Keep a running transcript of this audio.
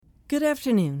Good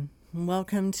afternoon.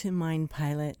 Welcome to Mind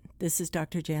Pilot. This is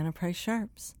Dr. Jana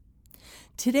Price-Sharps.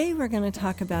 Today we're going to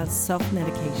talk about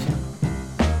self-medication.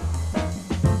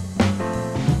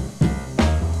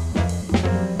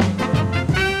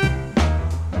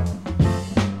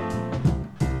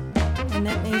 And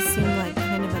that may seem like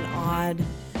kind of an odd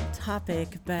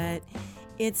topic, but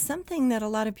it's something that a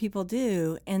lot of people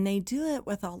do, and they do it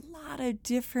with a lot of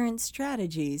different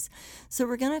strategies. So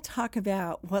we're going to talk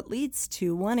about what leads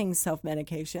to wanting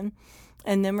self-medication,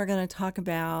 and then we're going to talk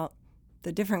about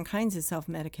the different kinds of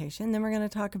self-medication. Then we're going to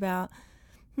talk about,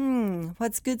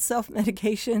 what's good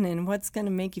self-medication and what's going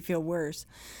to make you feel worse.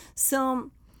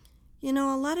 So, a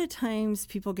lot of times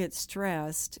people get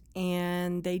stressed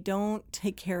and they don't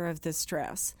take care of the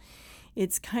stress.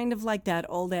 It's kind of like that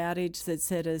old adage that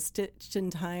said a stitch in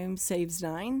time saves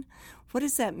nine. What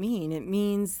does that mean? It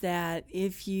means that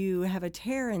if you have a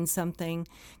tear in something,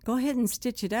 go ahead and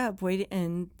stitch it up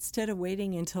instead of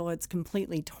waiting until it's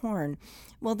completely torn.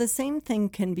 Well, the same thing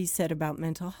can be said about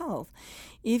mental health.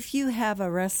 If you have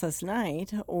a restless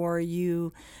night or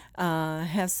you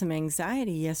have some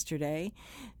anxiety yesterday,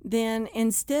 then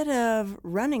instead of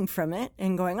running from it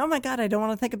and going, oh my God, I don't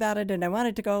want to think about it and I want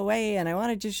it to go away and I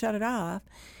want to just shut it off,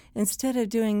 instead of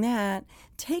doing that,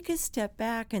 take a step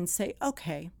back and say,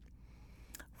 okay,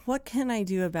 what can I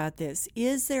do about this?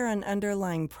 Is there an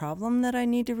underlying problem that I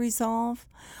need to resolve?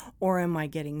 Or am I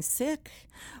getting sick?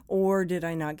 Or did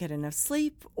I not get enough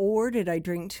sleep? Or did I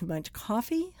drink too much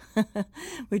coffee,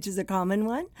 which is a common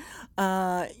one?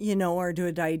 Or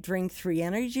did I drink 3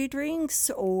 energy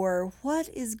drinks? Or what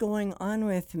is going on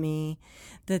with me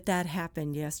that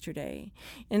happened yesterday?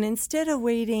 And instead of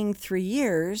waiting 3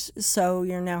 years, so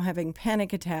you're now having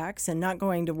panic attacks and not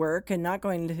going to work and not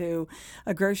going to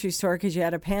a grocery store because you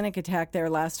had a panic attack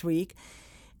there last week,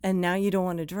 and now you don't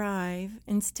want to drive,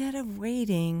 instead of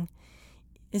waiting,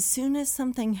 as soon as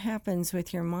something happens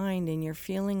with your mind and you're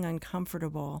feeling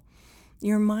uncomfortable,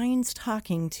 your mind's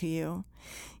talking to you.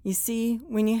 You see,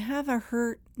 when you have a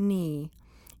hurt knee,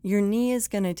 your knee is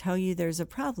going to tell you there's a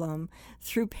problem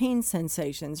through pain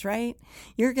sensations, right?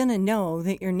 You're going to know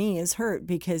that your knee is hurt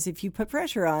because if you put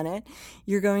pressure on it,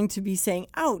 you're going to be saying,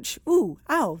 ouch, ooh,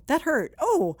 ow, that hurt,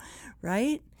 oh,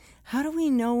 right? How do we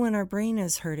know when our brain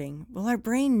is hurting? Well, our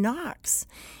brain knocks.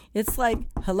 It's like,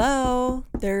 hello,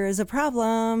 there is a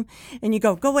problem. And you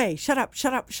go away, shut up,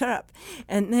 shut up, shut up.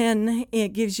 And then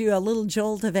it gives you a little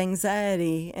jolt of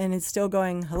anxiety and it's still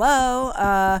going,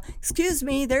 hello, excuse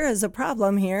me, there is a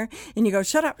problem here. And you go,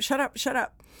 shut up, shut up, shut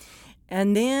up.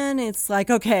 And then it's like,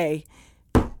 okay,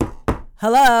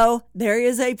 hello, there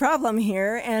is a problem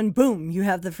here. And boom, you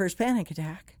have the first panic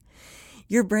attack.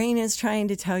 Your brain is trying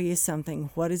to tell you something.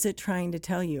 What is it trying to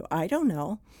tell you? I don't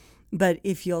know. But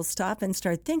if you'll stop and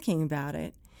start thinking about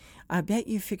it, I bet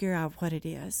you figure out what it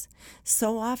is.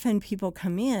 So often people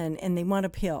come in and they want a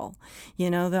pill.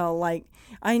 They'll like,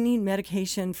 I need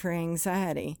medication for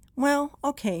anxiety. Well,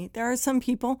 okay, there are some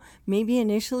people, maybe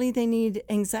initially they need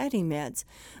anxiety meds.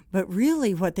 But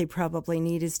really what they probably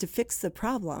need is to fix the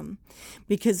problem.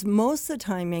 Because most of the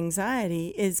time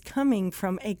anxiety is coming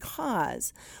from a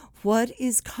cause. What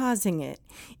is causing it?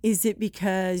 Is it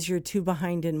because you're too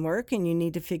behind in work and you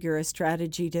need to figure a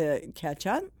strategy to catch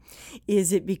up?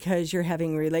 Is it because you're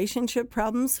having relationship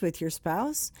problems with your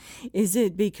spouse? Is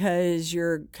it because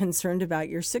you're concerned about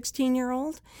your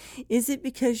 16-year-old? Is it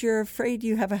because you're afraid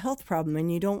you have a health problem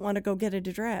and you don't want to go get it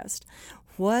addressed?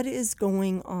 What is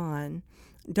going on?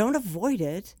 Don't avoid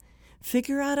it.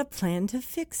 Figure out a plan to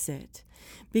fix it.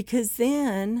 Because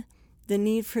then the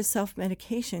need for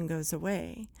self-medication goes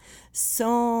away.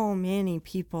 So many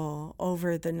people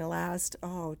over the last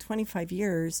 25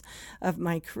 years of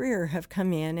my career have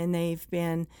come in and they've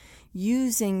been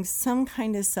using some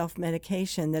kind of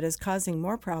self-medication that is causing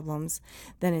more problems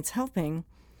than it's helping,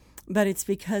 but it's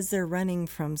because they're running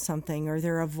from something or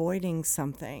they're avoiding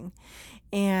something.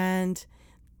 And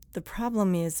the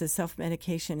problem is the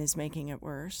self-medication is making it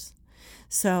worse.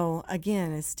 So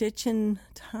again, a stitch in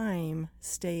time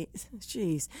saves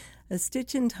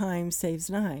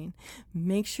 9.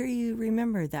 Make sure you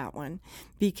remember that one,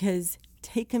 because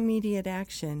take immediate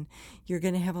action, you're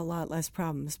going to have a lot less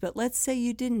problems. But let's say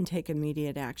you didn't take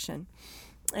immediate action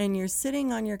and you're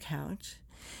sitting on your couch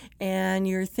and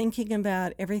you're thinking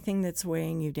about everything that's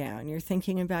weighing you down. You're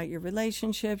thinking about your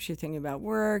relationships, you're thinking about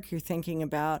work, you're thinking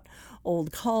about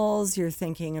old calls, you're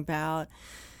thinking about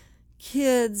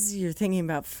kids, you're thinking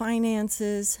about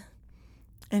finances.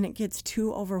 And it gets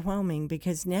too overwhelming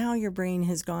because now your brain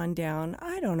has gone down,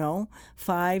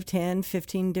 5, 10,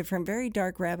 15 different very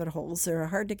dark rabbit holes that are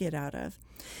hard to get out of.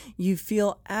 You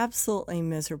feel absolutely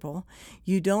miserable.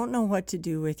 You don't know what to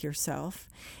do with yourself.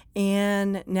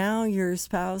 And now your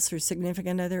spouse or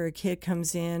significant other or kid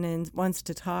comes in and wants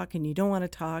to talk, and you don't want to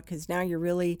talk because now you're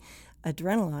really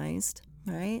adrenalized,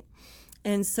 right?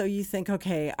 And so you think,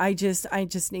 okay, I just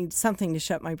need something to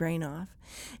shut my brain off.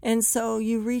 And so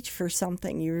you reach for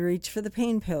something. You reach for the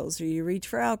pain pills, or you reach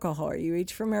for alcohol, or you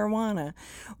reach for marijuana,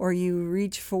 or you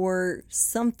reach for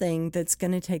something that's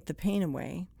going to take the pain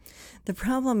away. The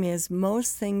problem is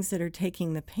most things that are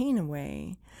taking the pain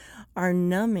away are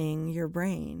numbing your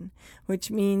brain,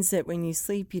 which means that when you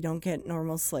sleep, you don't get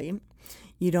normal sleep.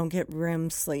 You don't get REM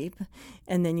sleep,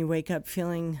 and then you wake up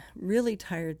feeling really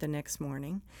tired the next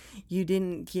morning. You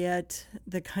didn't get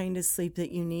the kind of sleep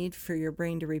that you need for your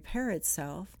brain to repair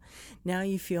itself. Now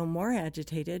you feel more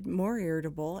agitated, more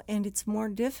irritable, and it's more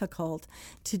difficult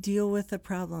to deal with the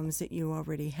problems that you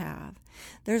already have.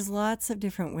 There's lots of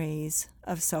different ways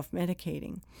of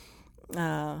self-medicating.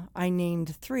 I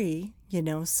named 3.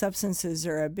 Substances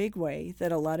are a big way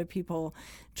that a lot of people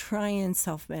try and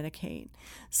self-medicate.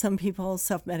 Some people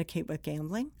self-medicate with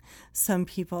gambling. Some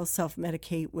people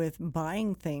self-medicate with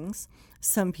buying things.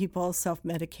 Some people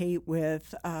self-medicate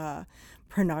with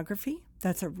pornography.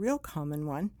 That's a real common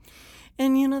one.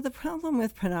 And, the problem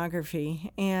with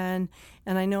pornography, and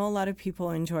I know a lot of people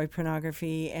enjoy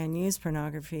pornography and use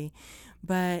pornography,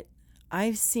 but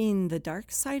I've seen the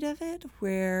dark side of it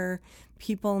where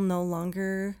people no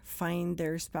longer find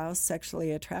their spouse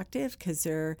sexually attractive because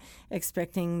they're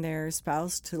expecting their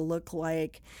spouse to look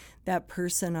like that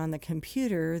person on the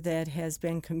computer that has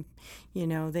been,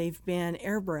 they've been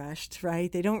airbrushed,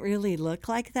 right? They don't really look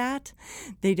like that.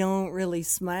 They don't really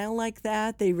smile like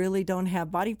that. They really don't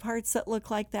have body parts that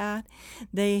look like that.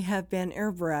 They have been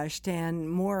airbrushed and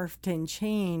morphed and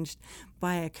changed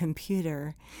by a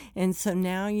computer. And so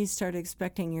now you start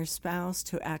expecting your spouse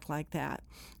to act like that.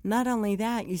 Not only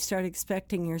that, you start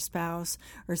expecting your spouse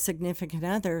or significant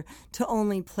other to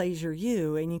only pleasure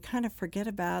you, and you kind of forget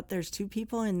about there's 2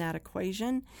 people in that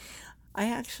equation. I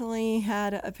actually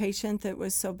had a patient that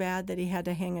was so bad that he had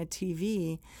to hang a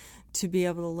TV to be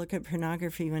able to look at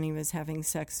pornography when he was having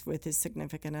sex with his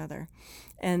significant other.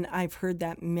 And I've heard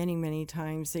that many, many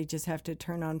times. They just have to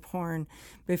turn on porn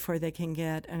before they can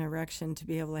get an erection to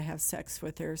be able to have sex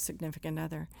with their significant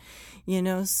other.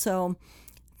 So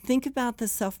think about the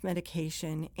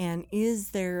self-medication, and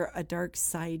is there a dark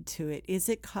side to it? Is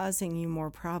it causing you more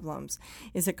problems?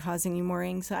 Is it causing you more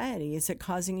anxiety? Is it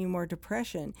causing you more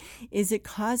depression? Is it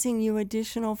causing you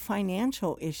additional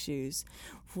financial issues?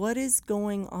 What is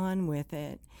going on with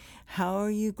it? How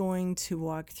are you going to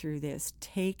walk through this?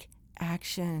 Take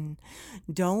action.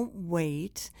 Don't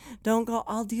wait. Don't go,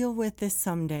 I'll deal with this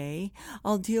someday.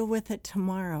 I'll deal with it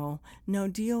tomorrow. No,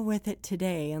 deal with it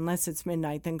today. Unless it's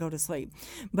midnight, then go to sleep.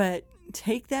 But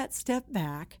take that step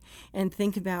back and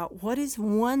think about what is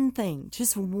one thing,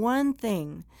 just one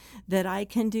thing that I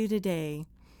can do today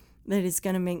that is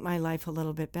going to make my life a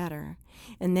little bit better.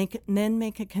 And then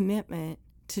make a commitment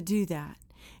to do that.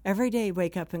 Every day,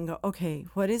 wake up and go, okay,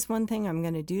 what is one thing I'm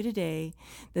going to do today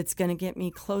that's going to get me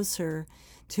closer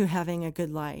to having a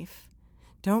good life?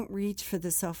 Don't reach for the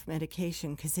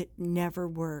self-medication because it never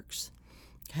works,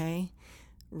 okay?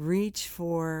 Reach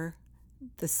for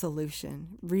the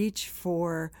solution. Reach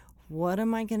for what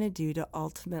am I going to do to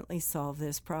ultimately solve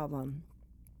this problem?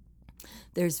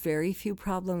 There's very few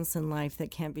problems in life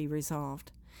that can't be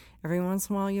resolved. Every once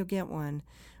in a while you'll get one,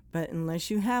 but unless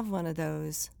you have one of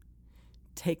those,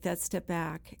 take that step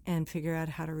back and figure out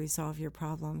how to resolve your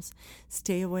problems.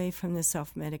 Stay away from the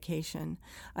self-medication.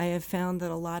 I have found that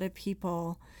a lot of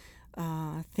people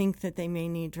think that they may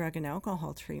need drug and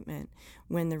alcohol treatment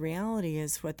when the reality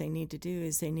is what they need to do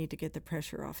is they need to get the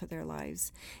pressure off of their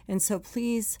lives. And so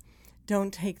please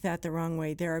don't take that the wrong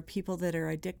way. There are people that are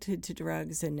addicted to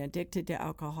drugs and addicted to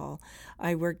alcohol.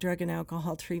 I worked drug and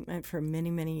alcohol treatment for many,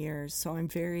 many years, so I'm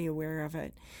very aware of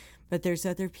it. But there's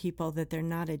other people that they're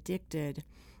not addicted.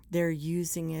 They're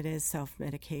using it as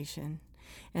self-medication.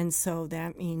 And so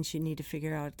that means you need to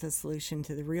figure out the solution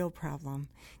to the real problem.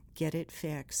 Get it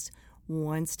fixed,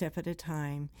 one step at a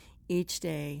time. Each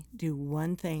day, do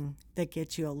one thing that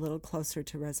gets you a little closer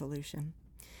to resolution.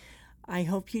 I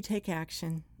hope you take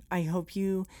action. I hope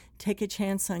you take a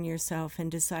chance on yourself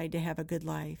and decide to have a good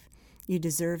life. You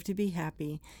deserve to be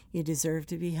happy. You deserve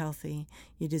to be healthy.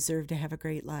 You deserve to have a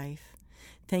great life.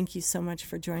 Thank you so much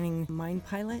for joining Mind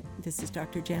Pilot. This is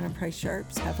Dr. Jana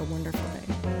Price-Sharps. Have a wonderful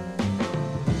day.